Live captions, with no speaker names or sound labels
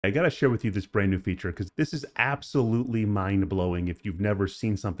I got to share with you this brand new feature because this is absolutely mind-blowing if you've never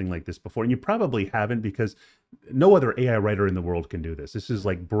seen something like this before. And you probably haven't because no other AI writer in the world can do this. This is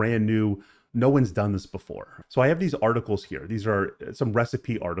like brand new. No one's done this before. So I have these articles here. These are some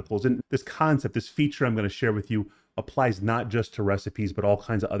recipe articles. And this concept, this feature I'm going to share with you applies not just to recipes, but all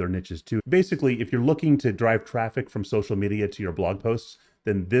kinds of other niches too. Basically, if you're looking to drive traffic from social media to your blog posts,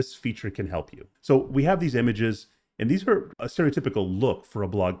 then this feature can help you. So we have these images. And these are a stereotypical look for a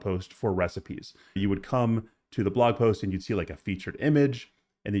blog post for recipes. You would come to the blog post and you'd see like a featured image,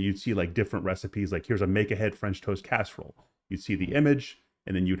 and then you'd see like different recipes. Like here's a make-ahead French toast casserole. You'd see the image,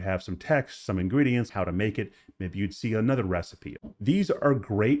 and then you'd have some text, some ingredients, how to make it. Maybe you'd see another recipe. These are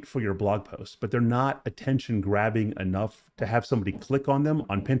great for your blog posts, but they're not attention grabbing enough to have somebody click on them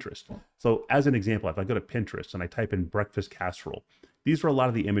on Pinterest. So as an example, if I go to Pinterest and I type in breakfast casserole, these are a lot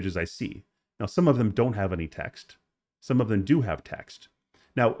of the images I see. Now, some of them don't have any text. Some of them do have text.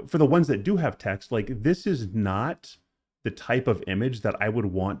 Now, for the ones that do have text, like this is not the type of image that I would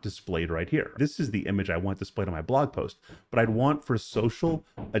want displayed right here. This is the image I want displayed on my blog post, but I'd want for social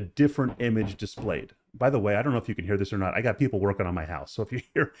a different image displayed. By the way, I don't know if you can hear this or not. I got people working on my house. So if you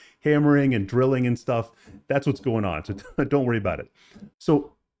hear hammering and drilling and stuff, that's what's going on. So don't worry about it.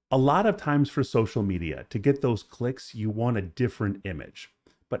 So a lot of times for social media, to get those clicks, you want a different image.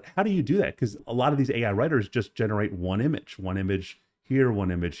 But how do you do that? Because a lot of these AI writers just generate one image here,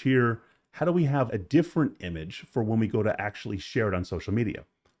 one image here. How do we have a different image for when we go to actually share it on social media?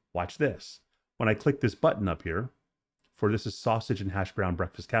 Watch this. When I click this button up here, for this is sausage and hash brown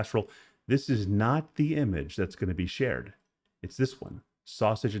breakfast casserole, this is not the image that's going to be shared. It's this one,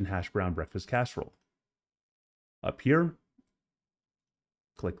 sausage and hash brown breakfast casserole. Up here,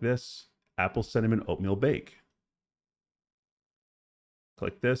 click this, apple cinnamon oatmeal bake.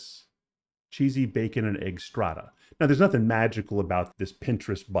 Click this, cheesy bacon and egg strata. Now, there's nothing magical about this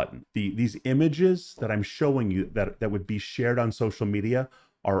Pinterest button. These images that I'm showing you that would be shared on social media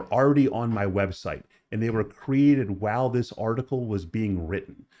are already on my website, and they were created while this article was being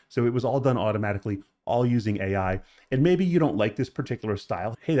written. So it was all done automatically, all using AI. And maybe you don't like this particular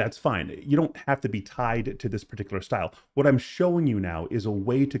style. Hey, that's fine. You don't have to be tied to this particular style. What I'm showing you now is a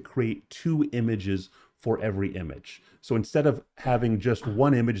way to create two images for every image. So instead of having just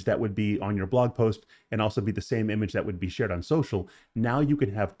one image that would be on your blog post and also be the same image that would be shared on social, now you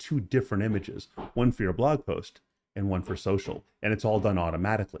can have two different images, one for your blog post and one for social, and it's all done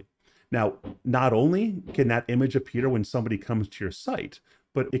automatically. Now, not only can that image appear when somebody comes to your site,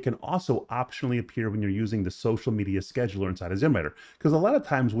 but it can also optionally appear when you're using the social media scheduler inside of ZimmWriter. Because a lot of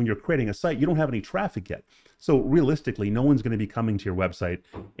times when you're creating a site, you don't have any traffic yet. So realistically, no one's going to be coming to your website.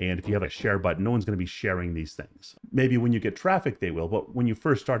 And if you have a share button, no one's going to be sharing these things. Maybe when you get traffic, they will, but when you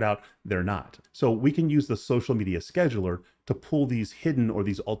first start out, they're not. So we can use the social media scheduler to pull these hidden or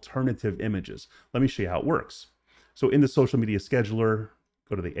these alternative images. Let me show you how it works. So in the social media scheduler,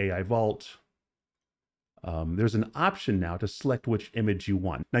 go to the AI Vault. There's an option now to select which image you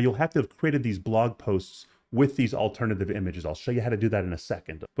want. Now you'll have to have created these blog posts with these alternative images. I'll show you how to do that in a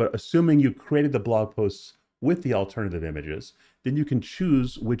second. But assuming you created the blog posts with the alternative images, then you can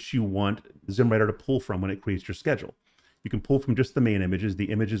choose which you want ZimmWriter to pull from when it creates your schedule. You can pull from just the main images,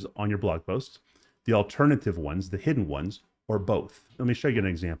 the images on your blog posts, the alternative ones, the hidden ones, or both. Let me show you an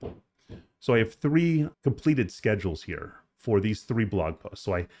example. So I have 3 completed schedules here for these 3 blog posts.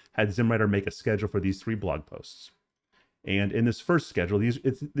 So I had ZimmWriter make a schedule for these 3 blog posts. And in this first schedule,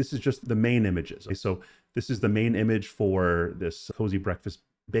 this is just the main images. Okay, so this is the main image for this cozy breakfast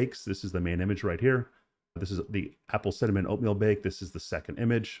bakes. This is the main image right here. This is the apple cinnamon oatmeal bake. This is the second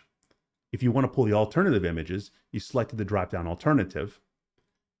image. If you want to pull the alternative images, you select the drop-down alternative.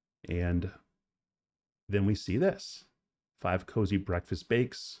 And then we see this. 5 cozy breakfast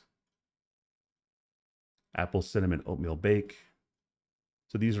bakes. Apple cinnamon oatmeal bake.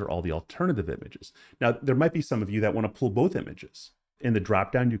 So these are all the alternative images. Now, there might be some of you that want to pull both images. In the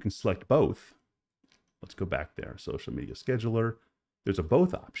dropdown, you can select both. Let's go back there. Social media scheduler. There's a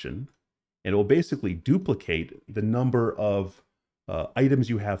both option, and it will basically duplicate the number of items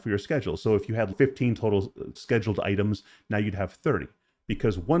you have for your schedule. So if you had 15 total scheduled items, now you'd have 30,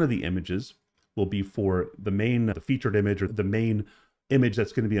 because one of the images will be for the featured image or the main image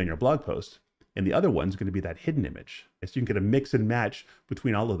that's going to be on your blog post. And the other one's going to be that hidden image. So you can get a mix and match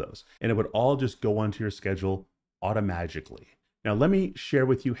between all of those. And it would all just go onto your schedule automatically. Now, let me share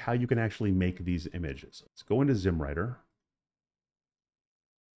with you how you can actually make these images. Let's go into ZimmWriter.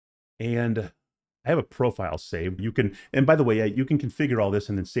 And I have a profile saved. You can, and by the way, you can configure all this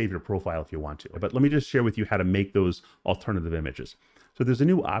and then save your profile if you want to. But let me just share with you how to make those alternative images. So there's a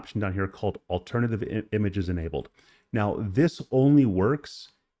new option down here called Alternative Images Enabled. Now, this only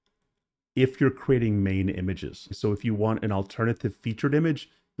works if you're creating main images. So if you want an alternative featured image,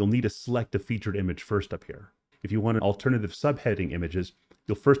 you'll need to select a featured image first up here. If you want an alternative subheading images,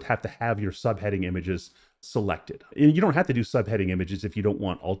 you'll first have to have your subheading images selected. And you don't have to do subheading images if you don't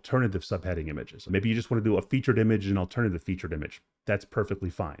want alternative subheading images. Maybe you just want to do a featured image and alternative featured image. That's perfectly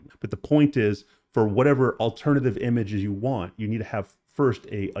fine. But the point is, for whatever alternative images you want, you need to have first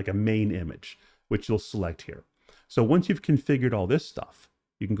a main image, which you'll select here. So once you've configured all this stuff,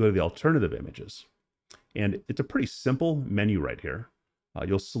 you can go to the alternative images. And it's a pretty simple menu right here.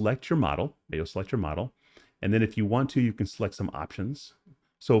 You'll select your model. And then if you want to, you can select some options.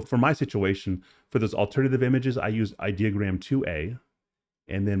 So for my situation, for those alternative images, I use ideogram 2A.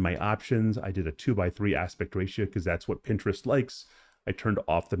 And then my options, I did a 2:3 aspect ratio because that's what Pinterest likes. I turned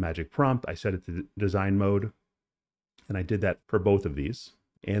off the magic prompt. I set it to design mode. And I did that for both of these.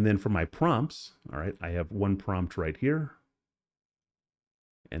 And then for my prompts, all right, I have one prompt right here.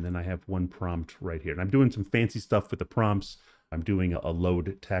 And then I have one prompt right here. And I'm doing some fancy stuff with the prompts. I'm doing a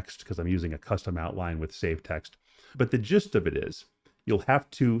load text because I'm using a custom outline with save text. But the gist of it is, you'll have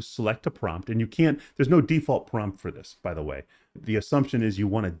to select a prompt, and you can't, there's no default prompt for this, by the way. The assumption is you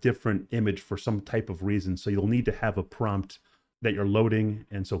want a different image for some type of reason. So you'll need to have a prompt that you're loading.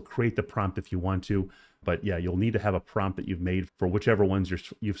 And so create the prompt if you want to. But yeah, you'll need to have a prompt that you've made for whichever ones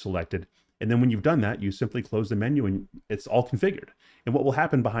you've selected. And then when you've done that, you simply close the menu and it's all configured. And what will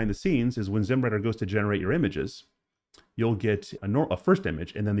happen behind the scenes is when ZimmWriter goes to generate your images, you'll get a first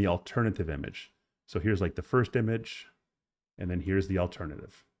image and then the alternative image. So here's like the first image, and then here's the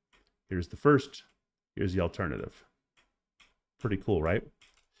alternative. Here's the first, here's the alternative. Pretty cool, right?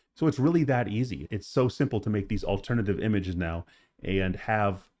 So it's really that easy. It's so simple to make these alternative images now and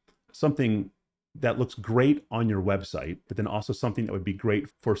have something that looks great on your website, but then also something that would be great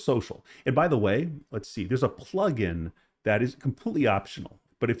for social. And by the way, let's see, there's a plugin that is completely optional.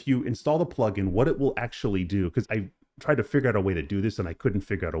 But if you install the plugin, what it will actually do, because I tried to figure out a way to do this and I couldn't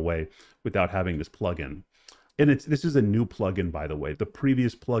figure out a way without having this plugin. And this is a new plugin, by the way. The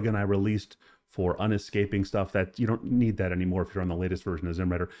previous plugin I released for unescaping stuff, that you don't need that anymore if you're on the latest version of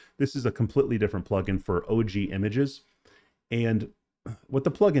ZimmWriter. This is a completely different plugin for OG images. And what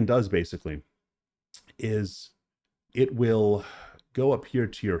the plugin does basically is it will go up here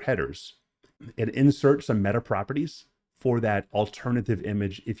to your headers and insert some meta properties for that alternative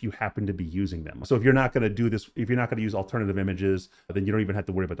image if you happen to be using them. So if you're not going to do this, if you're not going to use alternative images, then you don't even have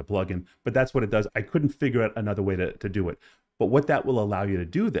to worry about the plugin. But that's what it does. I couldn't figure out another way to do it. But what that will allow you to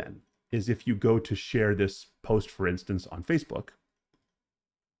do then is if you go to share this post, for instance, on Facebook,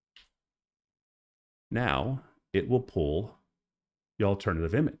 now it will pull the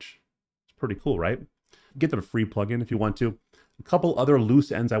alternative image. It's pretty cool, right? Get the free plugin if you want to. A couple other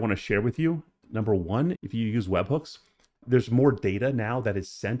loose ends I want to share with you. Number one, if you use webhooks, there's more data now that is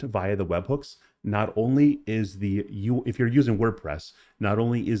sent via the webhooks. Not only is if you're using WordPress, not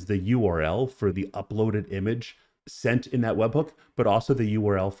only is the URL for the uploaded image sent in that webhook, but also the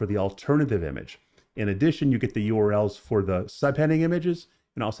URL for the alternative image. In addition, you get the URLs for the subheading images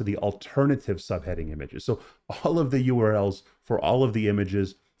and also the alternative subheading images. So all of the URLs for all of the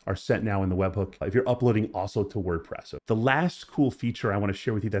images are sent now in the webhook if you're uploading also to WordPress. The last cool feature I want to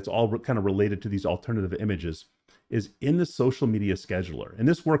share with you that's all kind of related to these alternative images is in the social media scheduler. And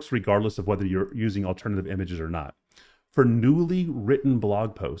this works regardless of whether you're using alternative images or not. For newly written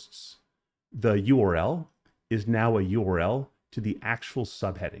blog posts, the URL is now a URL to the actual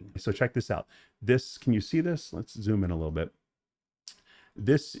subheading. So check this out. Can you see this? Let's zoom in a little bit.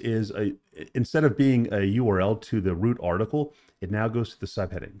 This is instead of being a URL to the root article, it now goes to the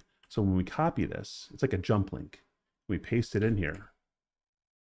subheading. So when we copy this, it's like a jump link. We paste it in here.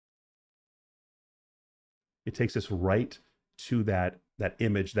 It takes us right to that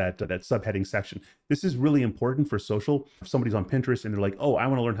image, that subheading section. This is really important for social. If somebody's on Pinterest and they're like, oh, I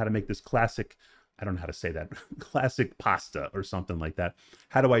want to learn how to make this classic, I don't know how to say that, classic pasta or something like that.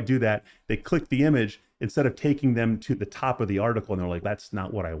 How do I do that? They click the image, instead of taking them to the top of the article and they're like, that's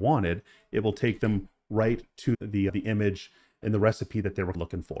not what I wanted, it will take them right to the image and the recipe that they were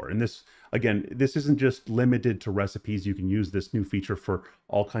looking for. And this, again, this isn't just limited to recipes. You can use this new feature for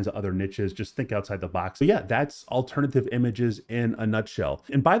all kinds of other niches. Just think outside the box. So yeah, that's alternative images in a nutshell.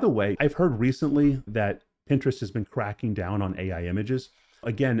 And by the way, I've heard recently that Pinterest has been cracking down on AI images.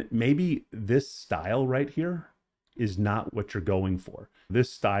 Again, maybe this style right here is not what you're going for.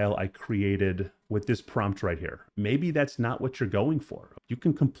 This style I created with this prompt right here. Maybe that's not what you're going for. You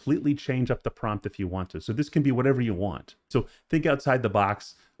can completely change up the prompt if you want to. So this can be whatever you want. So think outside the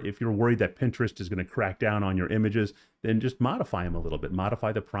box. If you're worried that Pinterest is going to crack down on your images, then just modify them a little bit.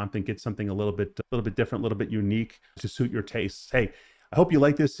 Modify the prompt and get something a little bit different, a little bit unique to suit your tastes. Hey, I hope you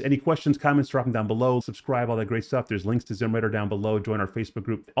like this. Any questions, comments, drop them down below. Subscribe, all that great stuff. There's links to ZimmWriter down below. Join our Facebook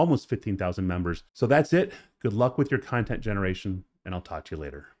group, almost 15,000 members. So that's it. Good luck with your content generation, and I'll talk to you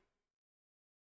later.